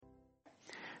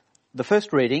The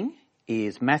first reading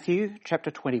is Matthew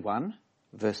chapter 21,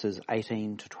 verses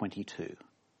 18 to 22.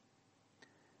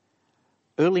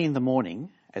 Early in the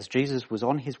morning, as Jesus was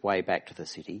on his way back to the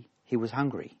city, he was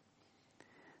hungry.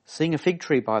 Seeing a fig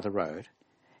tree by the road,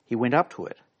 he went up to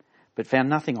it, but found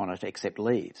nothing on it except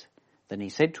leaves. Then he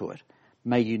said to it,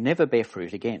 "May you never bear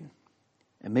fruit again."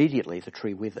 Immediately the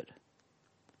tree withered.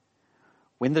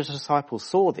 When the disciples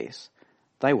saw this,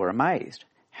 they were amazed.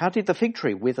 "How did the fig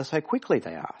tree wither so quickly?"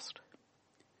 they asked.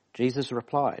 Jesus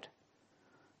replied,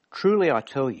 "Truly I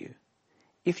tell you,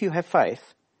 if you have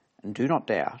faith and do not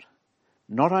doubt,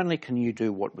 not only can you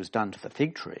do what was done to the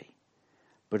fig tree,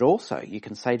 but also you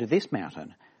can say to this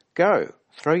mountain, 'Go,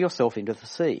 throw yourself into the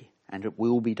sea,' and it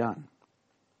will be done.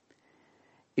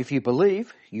 If you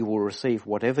believe, you will receive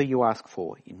whatever you ask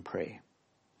for in prayer."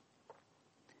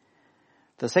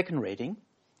 The second reading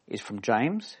is from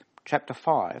James chapter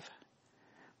 5,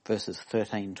 verses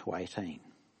 13 to 18.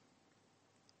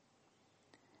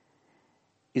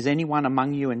 Is anyone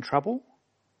among you in trouble?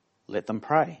 Let them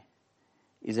pray.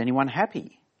 Is anyone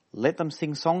happy? Let them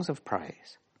sing songs of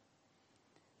praise.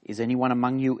 Is anyone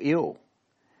among you ill?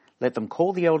 Let them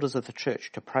call the elders of the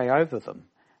church to pray over them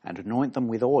and anoint them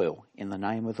with oil in the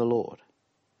name of the Lord.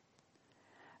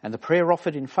 And the prayer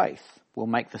offered in faith will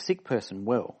make the sick person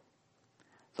well.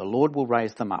 The Lord will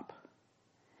raise them up.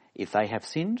 If they have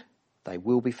sinned, they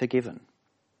will be forgiven.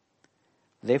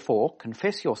 Therefore,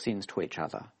 confess your sins to each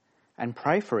other and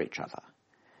pray for each other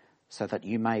so that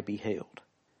you may be healed.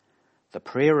 The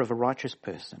prayer of a righteous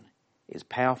person is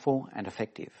powerful and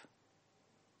effective.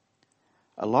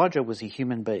 Elijah was a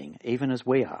human being, even as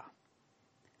we are.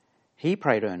 He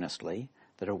prayed earnestly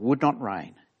that it would not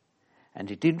rain,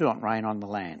 and it did not rain on the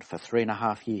land for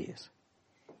 3.5 years.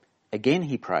 Again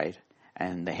he prayed,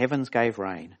 and the heavens gave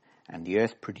rain, and the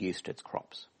earth produced its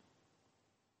crops.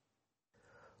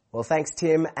 Well, thanks,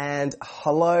 Tim, and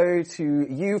hello to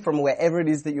you from wherever it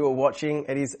is that you are watching.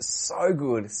 It is so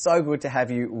good to have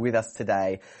you with us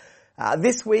today.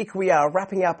 This week we are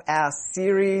wrapping up our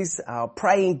series,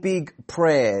 Praying Big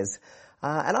Prayers.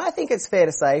 And I think it's fair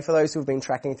to say, for those who have been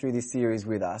tracking through this series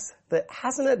with us, that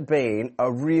hasn't it been a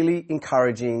really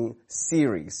encouraging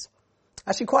series?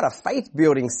 Actually quite a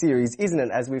faith-building series, isn't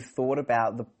it, as we've thought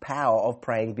about the power of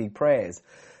praying big prayers.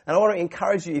 And I want to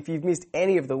encourage you, if you've missed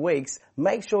any of the weeks,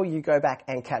 make sure you go back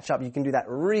and catch up. You can do that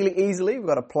really easily. We've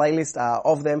got a playlist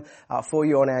of them for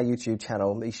you on our YouTube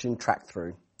channel that you can track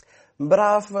through. But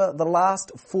after the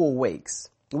last 4 weeks,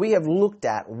 we have looked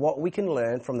at what we can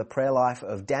learn from the prayer life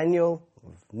of Daniel,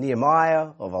 of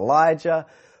Nehemiah, of Elijah,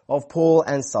 of Paul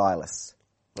and Silas.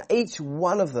 Each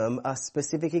one of them a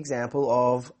specific example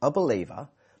of a believer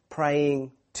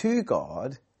praying to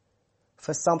God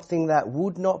for something that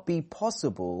would not be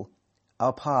possible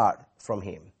apart from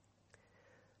him.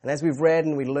 And as we've read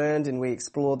and we learned and we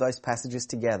explored those passages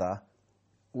together,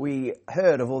 we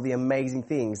heard of all the amazing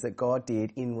things that God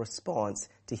did in response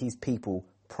to his people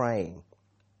praying.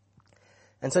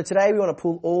 And so today we want to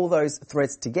pull all those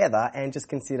threads together and just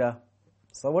consider,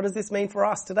 so what does this mean for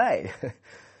us today?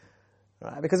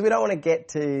 Right? Because we don't want to get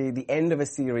to the end of a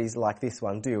series like this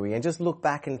one, do we? And just look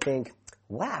back and think,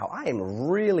 wow, I am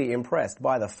really impressed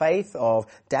by the faith of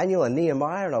Daniel and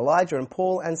Nehemiah and Elijah and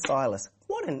Paul and Silas.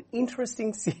 What an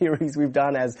interesting series we've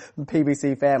done as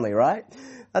PBC family, right?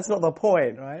 That's not the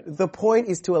point, right? The point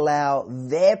is to allow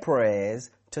their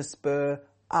prayers to spur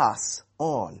us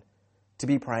on to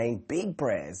be praying big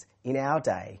prayers in our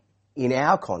day, in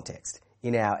our context,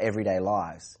 in our everyday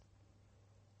lives.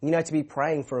 You know, to be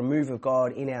praying for a move of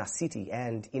God in our city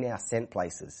and in our sent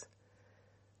places.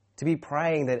 To be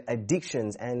praying that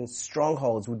addictions and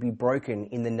strongholds would be broken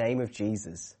in the name of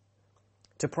Jesus.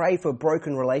 To pray for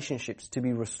broken relationships to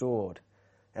be restored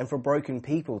and for broken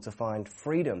people to find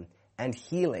freedom and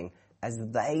healing as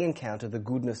they encounter the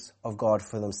goodness of God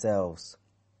for themselves.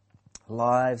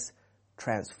 Lives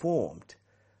transformed.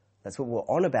 That's what we're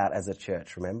on about as a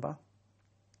church, remember?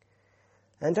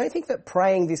 And don't think that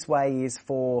praying this way is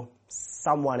for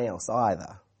someone else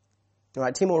either. All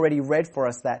right, Tim already read for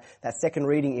us that second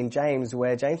reading in James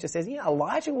where James just says,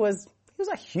 Elijah was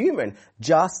a human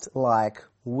just like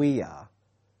we are.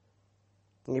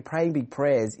 And praying big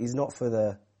prayers is not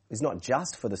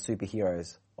just for the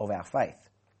superheroes of our faith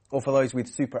or for those with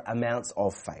super amounts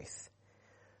of faith.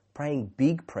 Praying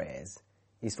big prayers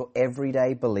is for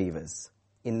everyday believers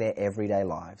in their everyday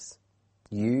lives.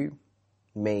 You,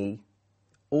 me,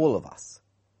 all of us,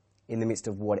 in the midst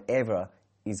of whatever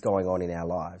is going on in our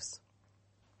lives.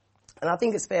 And I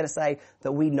think it's fair to say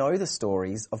that we know the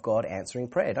stories of God answering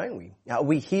prayer, don't we?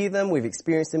 We hear them, we've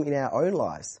experienced them in our own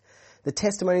lives. The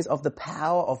testimonies of the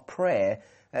power of prayer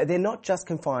They're not just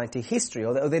confined to history,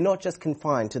 or they're not just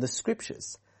confined to the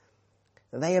scriptures.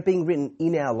 They are being written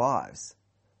in our lives.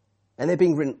 And they're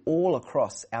being written all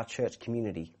across our church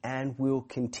community and will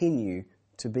continue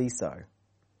to be so.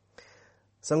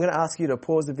 So I'm going to ask you to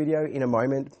pause the video in a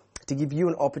moment to give you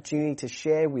an opportunity to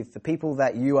share with the people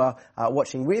that you are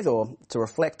watching with, or to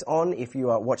reflect on if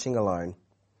you are watching alone.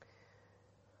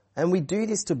 And we do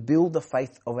this to build the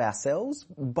faith of ourselves,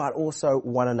 but also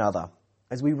one another,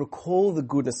 as we recall the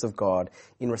goodness of God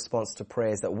in response to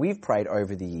prayers that we've prayed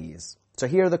over the years. So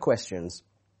here are the questions.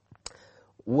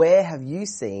 Where have you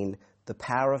seen the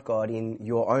power of God in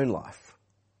your own life?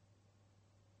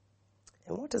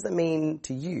 And what does it mean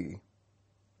to you?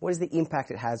 What is the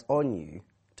impact it has on you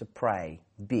to pray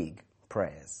big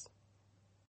prayers?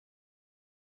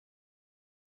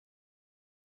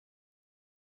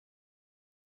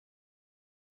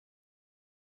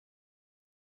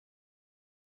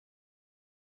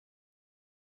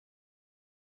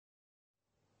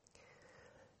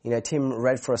 You know, Tim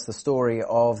read for us the story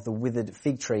of the withered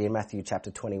fig tree in Matthew chapter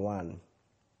 21.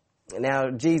 Now,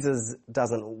 Jesus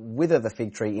doesn't wither the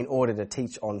fig tree in order to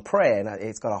teach on prayer. Now,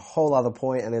 it's got a whole other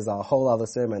point, and there's a whole other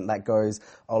sermon that goes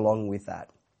along with that.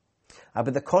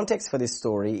 But the context for this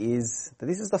story is that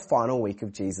this is the final week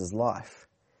of Jesus' life,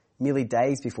 merely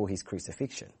days before his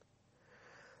crucifixion.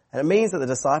 And it means that the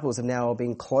disciples have now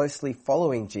been closely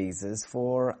following Jesus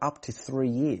for up to 3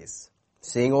 years,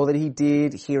 seeing all that he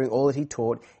did, hearing all that he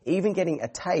taught, even getting a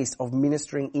taste of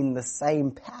ministering in the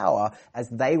same power as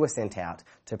they were sent out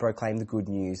to proclaim the good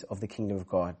news of the kingdom of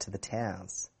God to the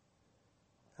towns.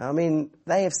 I mean,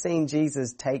 they have seen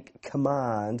Jesus take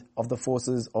command of the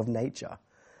forces of nature.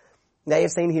 They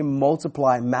have seen him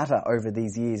multiply matter over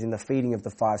these years in the feeding of the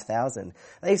 5,000.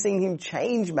 They've seen him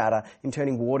change matter in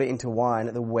turning water into wine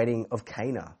at the wedding of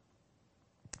Cana.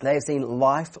 They have seen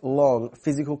lifelong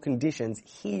physical conditions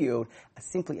healed as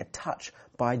simply a touch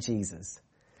by Jesus.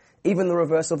 Even the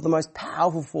reverse of the most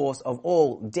powerful force of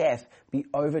all, death, be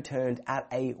overturned at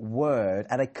a word,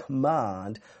 at a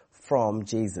command from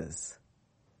Jesus.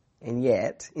 And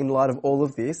yet, in light of all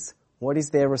of this, what is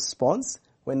their response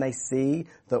when they see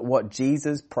that what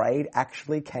Jesus prayed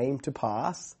actually came to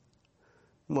pass?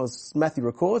 Well, Matthew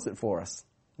records it for us.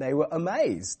 They were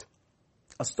amazed,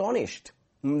 astonished.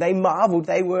 They marveled,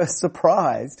 they were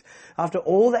surprised. After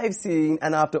all they've seen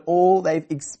and after all they've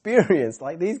experienced,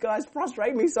 like, these guys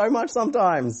frustrate me so much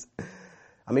sometimes.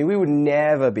 I mean, we would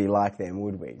never be like them,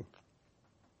 would we?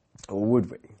 Or would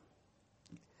we?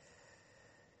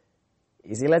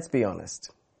 You see, let's be honest.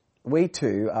 We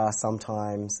too are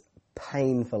sometimes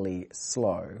painfully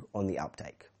slow on the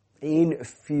uptake.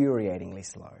 Infuriatingly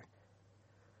slow.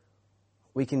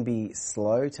 We can be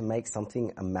slow to make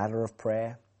something a matter of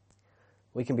prayer.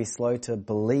 We can be slow to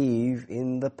believe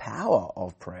in the power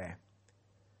of prayer.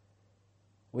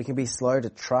 We can be slow to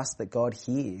trust that God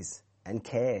hears and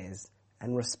cares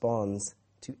and responds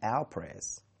to our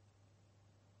prayers.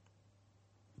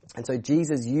 And so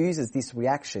Jesus uses this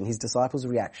reaction, his disciples'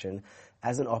 reaction,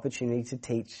 as an opportunity to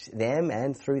teach them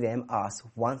and through them us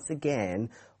once again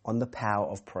on the power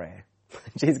of prayer.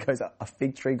 Jesus goes, a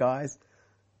fig tree, guys?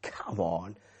 Come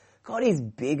on. God is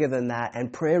bigger than that,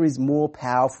 and prayer is more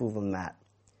powerful than that.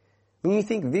 When you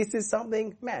think this is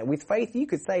something, man, with faith you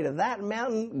could say to that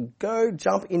mountain, go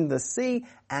jump in the sea,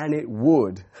 and it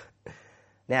would.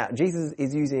 Now, Jesus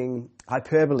is using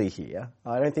hyperbole here.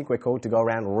 I don't think we're called to go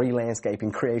around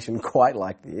re-landscaping creation quite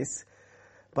like this.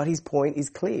 But his point is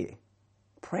clear.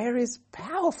 Prayer is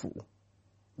powerful.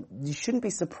 You shouldn't be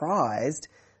surprised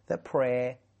that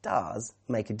prayer does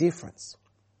make a difference.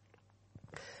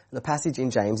 The passage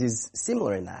in James is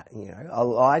similar in that. You know,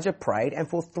 Elijah prayed, and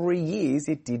for 3 years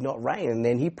it did not rain, and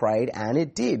then he prayed and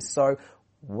it did. So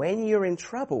when you're in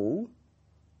trouble,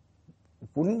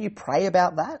 wouldn't you pray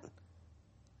about that?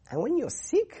 And when you're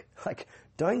sick, like,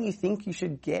 don't you think you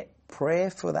should get prayer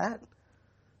for that?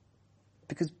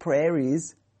 Because prayer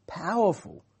is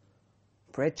powerful.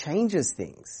 Prayer changes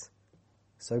things.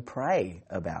 So pray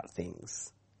about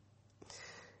things.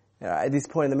 At this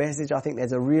point in the message, I think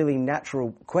there's a really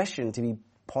natural question to be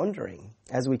pondering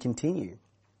as we continue.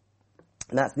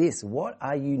 And that's this: what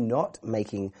are you not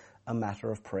making a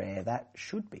matter of prayer that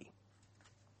should be?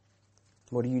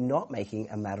 What are you not making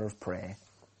a matter of prayer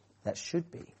that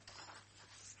should be?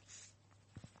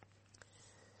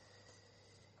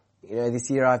 You know, this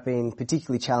year I've been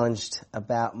particularly challenged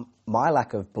about my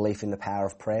lack of belief in the power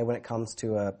of prayer when it comes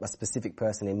to a specific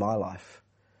person in my life.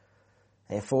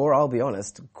 And for, I'll be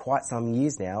honest, quite some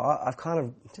years now, I've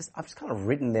just kind of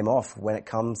written them off when it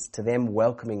comes to them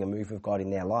welcoming a move of God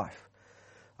in their life.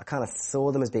 I kind of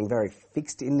saw them as being very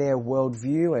fixed in their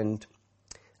worldview, and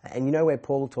And you know where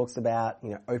Paul talks about,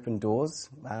 open doors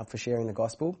for sharing the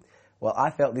gospel? Well,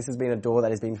 I felt this has been a door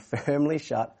that has been firmly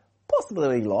shut,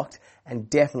 possibly locked, and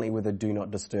definitely with a do not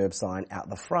disturb sign out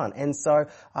the front. And so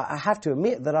I have to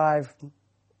admit that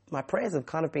my prayers have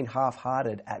kind of been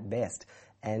half-hearted at best,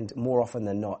 and more often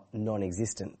than not,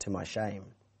 non-existent to my shame.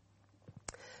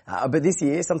 But this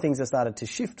year, some things have started to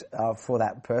shift for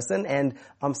that person, and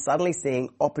I'm suddenly seeing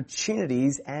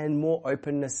opportunities and more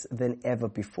openness than ever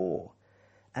before.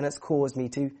 And it's caused me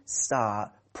to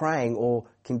start praying or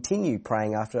continue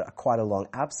praying after quite a long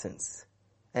absence.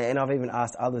 And I've even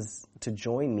asked others to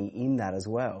join me in that as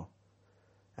well.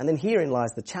 And then herein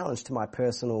lies the challenge to my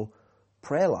personal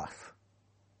prayer life.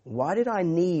 Why did I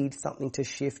need something to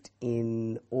shift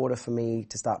in order for me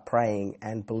to start praying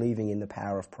and believing in the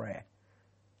power of prayer?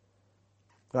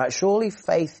 Right, surely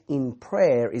faith in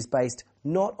prayer is based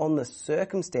not on the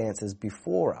circumstances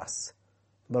before us,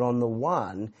 but on the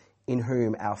one in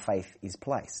whom our faith is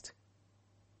placed.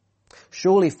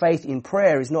 Surely faith in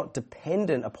prayer is not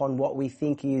dependent upon what we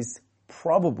think is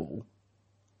probable,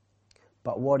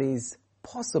 but what is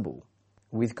possible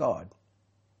with God.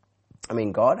 I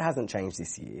mean, God hasn't changed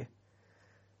this year.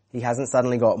 He hasn't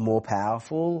suddenly got more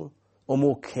powerful or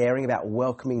more caring about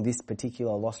welcoming this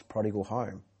particular lost prodigal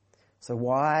home. So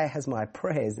why has my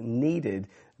prayers needed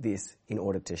this in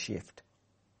order to shift?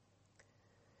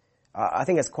 I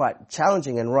think it's quite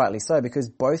challenging, and rightly so, because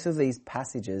both of these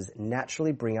passages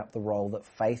naturally bring up the role that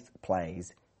faith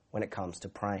plays when it comes to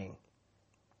praying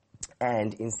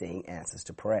and in seeing answers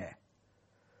to prayer.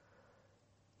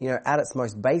 At its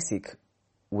most basic,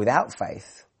 without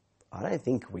faith, I don't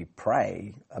think we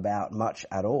pray about much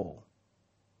at all.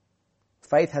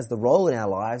 Faith has the role in our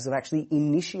lives of actually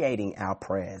initiating our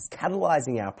prayers,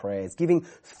 catalyzing our prayers, giving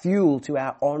fuel to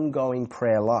our ongoing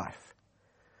prayer life.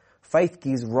 Faith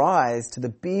gives rise to the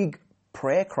big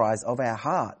prayer cries of our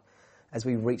heart as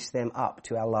we reach them up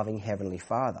to our loving Heavenly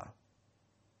Father.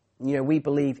 We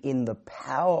believe in the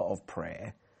power of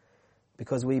prayer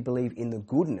because we believe in the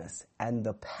goodness and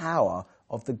the power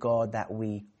of the God that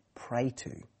we pray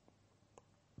to.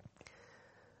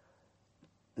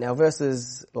 Now,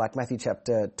 verses like Matthew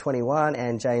chapter 21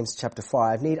 and James chapter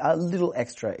 5 need a little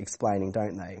extra explaining,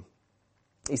 don't they?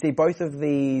 You see, both of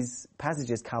these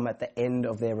passages come at the end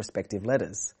of their respective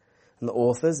letters. And the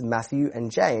authors, Matthew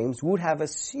and James, would have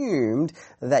assumed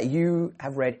that you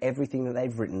have read everything that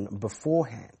they've written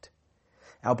beforehand.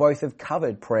 Now, both have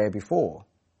covered prayer before,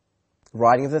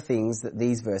 writing of the things that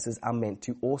these verses are meant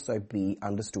to also be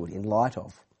understood in light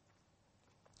of.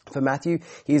 For Matthew,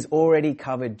 he has already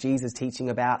covered Jesus' teaching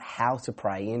about how to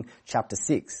pray in chapter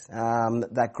 6,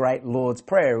 that great Lord's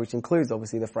Prayer, which includes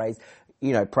obviously the phrase,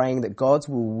 praying that God's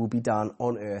will be done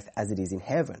on earth as it is in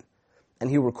heaven. And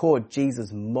he'll record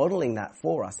Jesus modelling that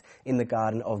for us in the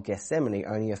Garden of Gethsemane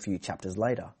only a few chapters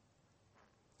later.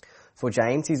 For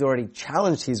James, he's already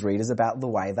challenged his readers about the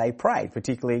way they prayed,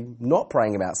 particularly not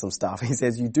praying about some stuff. He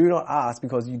says, you do not ask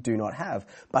because you do not have.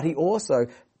 But he also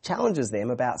challenges them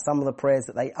about some of the prayers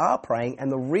that they are praying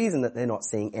and the reason that they're not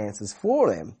seeing answers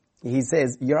for them. He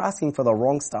says, you're asking for the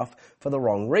wrong stuff for the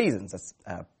wrong reasons. That's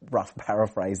a rough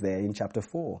paraphrase there in chapter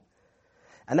 4.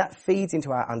 And that feeds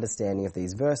into our understanding of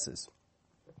these verses,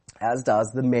 as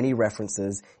does the many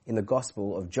references in the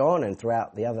Gospel of John and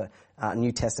throughout the other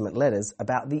New Testament letters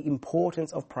about the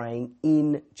importance of praying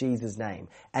in Jesus' name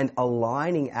and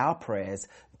aligning our prayers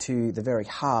to the very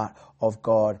heart of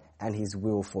God and his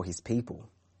will for his people.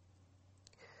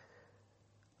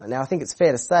 Now, I think it's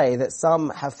fair to say that some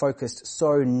have focused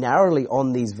so narrowly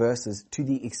on these verses to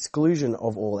the exclusion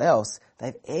of all else,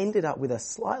 they've ended up with a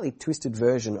slightly twisted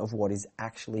version of what is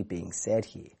actually being said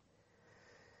here.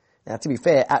 Now, to be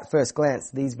fair, at first glance,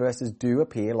 these verses do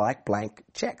appear like blank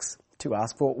checks to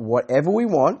ask for whatever we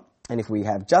want, and if we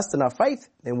have just enough faith,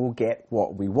 then we'll get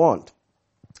what we want.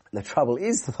 The trouble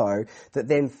is, though, that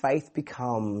then faith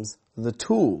becomes the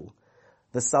tool,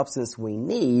 the substance we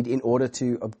need in order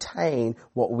to obtain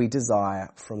what we desire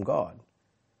from God.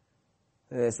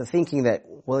 There's the thinking that,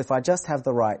 well, if I just have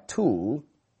the right tool,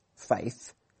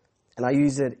 faith, and I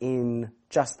use it in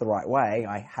just the right way,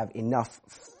 I have enough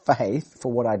faith for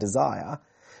what I desire,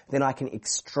 then I can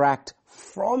extract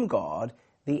from God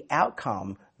the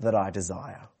outcome that I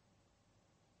desire.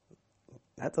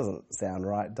 That doesn't sound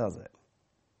right, does it?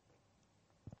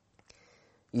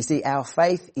 You see, our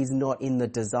faith is not in the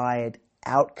desired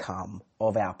outcome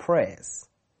of our prayers,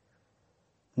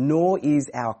 nor is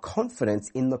our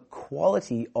confidence in the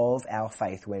quality of our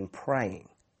faith when praying.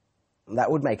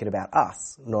 That would make it about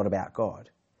us, not about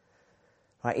God.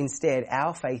 Right? Instead,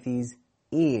 our faith is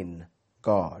in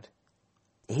God.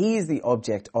 He is the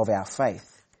object of our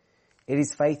faith. It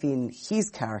is faith in his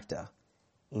character,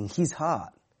 in his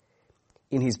heart,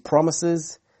 in his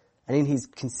promises, and in his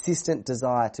consistent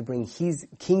desire to bring his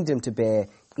kingdom to bear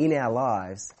in our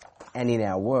lives and in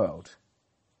our world.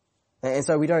 And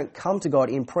so we don't come to God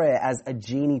in prayer as a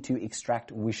genie to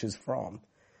extract wishes from.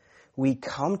 We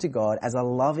come to God as a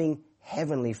loving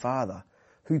heavenly Father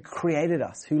who created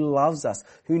us, who loves us,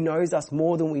 who knows us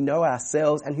more than we know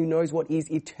ourselves, and who knows what is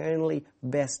eternally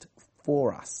best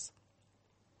for us.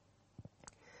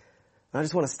 And I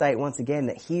just want to state once again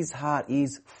that his heart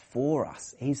is for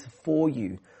us. He's for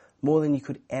you more than you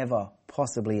could ever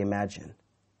possibly imagine.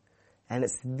 And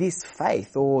it's this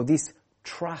faith or this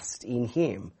trust in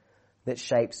him that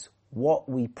shapes what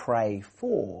we pray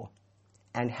for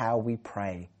and how we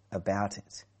pray about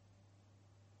it.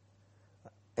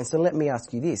 And so let me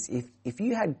ask you this. If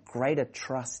you had greater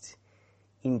trust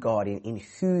in God, in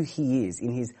who he is,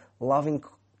 in his loving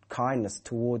kindness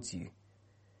towards you,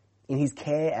 in his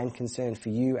care and concern for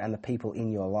you and the people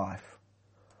in your life,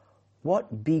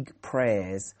 what big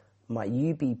prayers might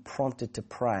you be prompted to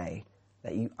pray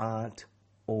that you aren't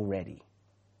already?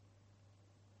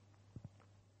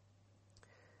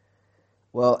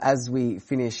 Well, as we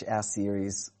finish our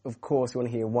series, of course, we want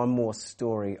to hear one more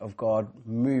story of God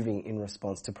moving in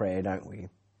response to prayer, don't we?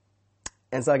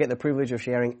 And so I get the privilege of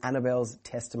sharing Annabelle's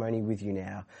testimony with you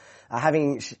now.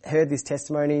 Having heard this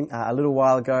testimony a little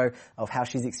while ago of how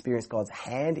she's experienced God's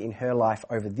hand in her life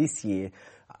over this year,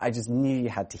 I just knew you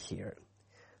had to hear it.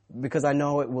 Because I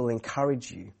know it will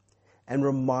encourage you and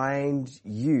remind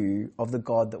you of the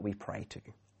God that we pray to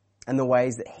and the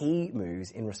ways that he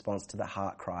moves in response to the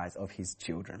heart cries of his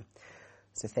children.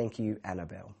 So thank you,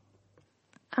 Annabelle.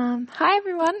 Hi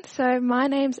everyone. So my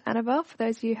name's Annabelle. For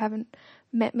those of you who haven't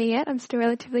met me yet, I'm still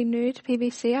relatively new to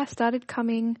PBC. I started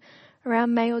coming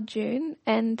around May or June,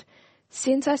 and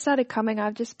since I started coming,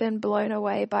 I've just been blown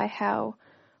away by how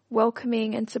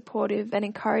welcoming and supportive and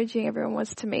encouraging everyone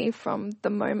was to me from the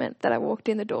moment that I walked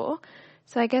in the door.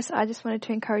 So I guess I just wanted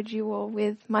to encourage you all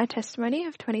with my testimony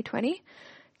of 2020,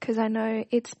 because I know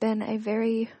it's been a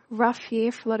very rough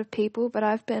year for a lot of people, but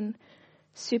I've been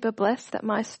super blessed that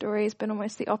my story has been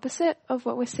almost the opposite of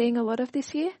what we're seeing a lot of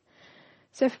this year.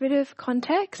 So for a bit of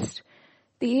context,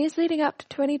 the years leading up to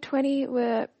 2020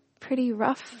 were pretty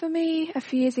rough for me. A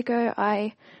few years ago,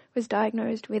 I was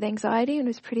diagnosed with anxiety and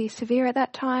was pretty severe at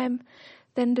that time,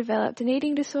 then developed an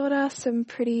eating disorder, some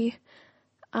pretty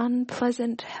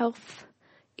unpleasant health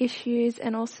issues,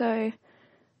 and also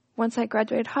once I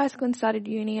graduated high school and started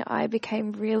uni, I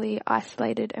became really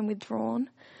isolated and withdrawn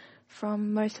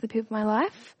from most of the people in my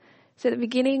life. So at the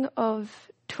beginning of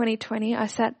 2020, I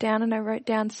sat down and I wrote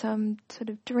down some sort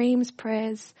of dreams,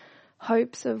 prayers,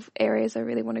 hopes of areas I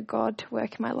really wanted God to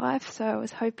work in my life. So I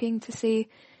was hoping to see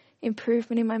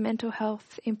improvement in my mental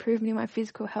health, improvement in my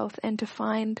physical health, and to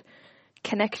find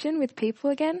connection with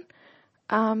people again.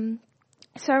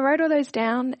 So I wrote all those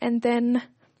down, and then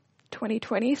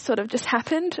 2020 sort of just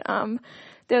happened.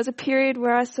 There was a period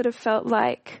where I sort of felt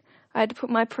like I had to put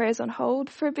my prayers on hold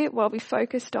for a bit while we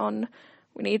focused on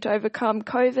we need to overcome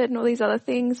COVID and all these other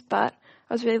things. But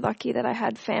I was really lucky that I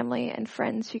had family and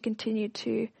friends who continued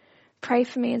to pray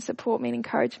for me and support me and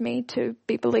encourage me to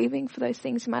be believing for those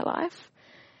things in my life.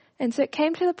 And so it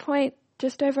came to the point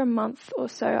just over a month or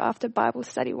so after Bible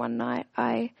study one night,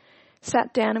 I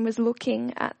sat down and was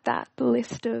looking at that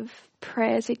list of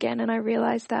prayers again, and I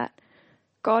realized that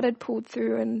God had pulled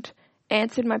through and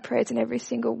answered my prayers in every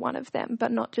single one of them,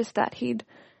 but not just that, he'd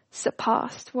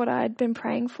surpassed what I had been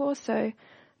praying for. So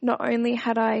not only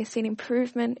had I seen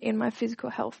improvement in my physical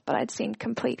health, but I'd seen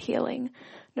complete healing.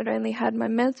 Not only had my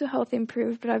mental health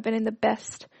improved, but I've been in the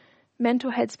best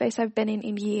mental headspace I've been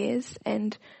in years.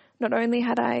 And not only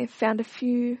had I found a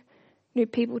few new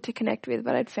people to connect with,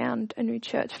 but I'd found a new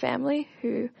church family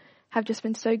who have just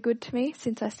been so good to me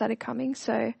since I started coming.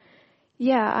 So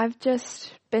yeah, I've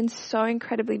just been so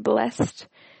incredibly blessed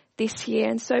this year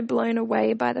and so blown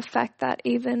away by the fact that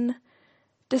even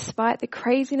despite the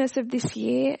craziness of this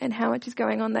year and how much is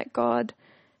going on, that God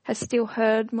has still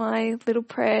heard my little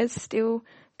prayers, still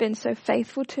been so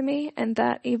faithful to me, and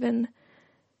that even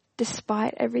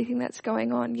despite everything that's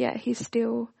going on, yeah, he's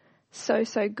still so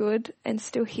good and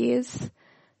still hears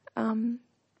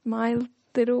my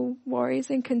little worries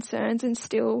and concerns, and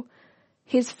still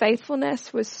his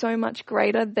faithfulness was so much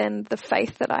greater than the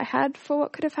faith that I had for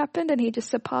what could have happened, and he just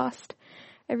surpassed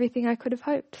everything I could have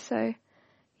hoped. So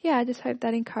yeah, I just hope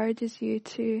that encourages you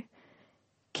to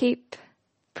keep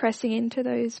pressing into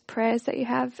those prayers that you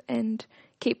have and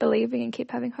keep believing and keep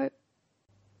having hope.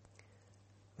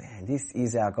 Man, this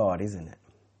is our God, isn't it?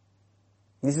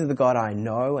 This is the God I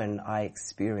know and I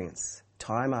experience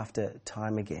time after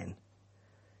time again.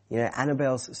 You know,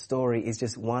 Annabelle's story is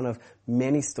just one of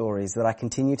many stories that I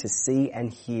continue to see and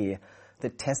hear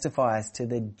that testifies to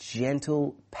the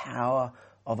gentle power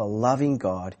of a loving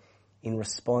God in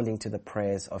responding to the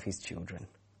prayers of his children.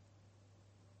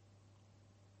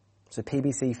 So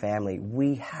PBC family,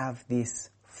 we have this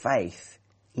faith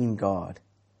in God.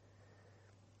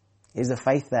 It is a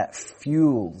faith that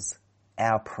fuels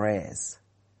our prayers.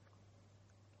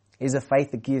 It is a faith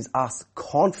that gives us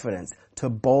confidence to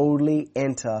boldly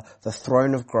enter the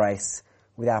throne of grace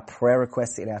with our prayer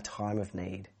requests in our time of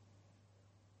need.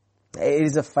 It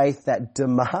is a faith that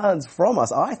demands from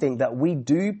us, I think, that we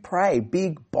do pray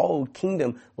big, bold,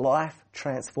 kingdom,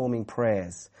 life-transforming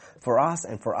prayers for us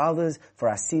and for others, for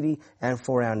our city and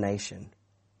for our nation.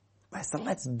 So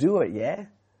let's do it, yeah?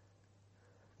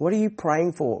 What are you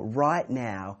praying for right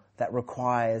now that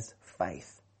requires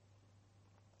faith?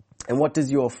 And what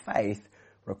does your faith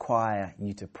require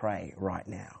you to pray right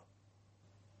now?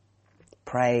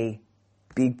 Pray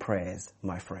big prayers,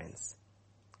 my friends.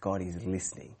 God is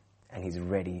listening and he's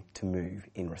ready to move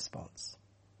in response.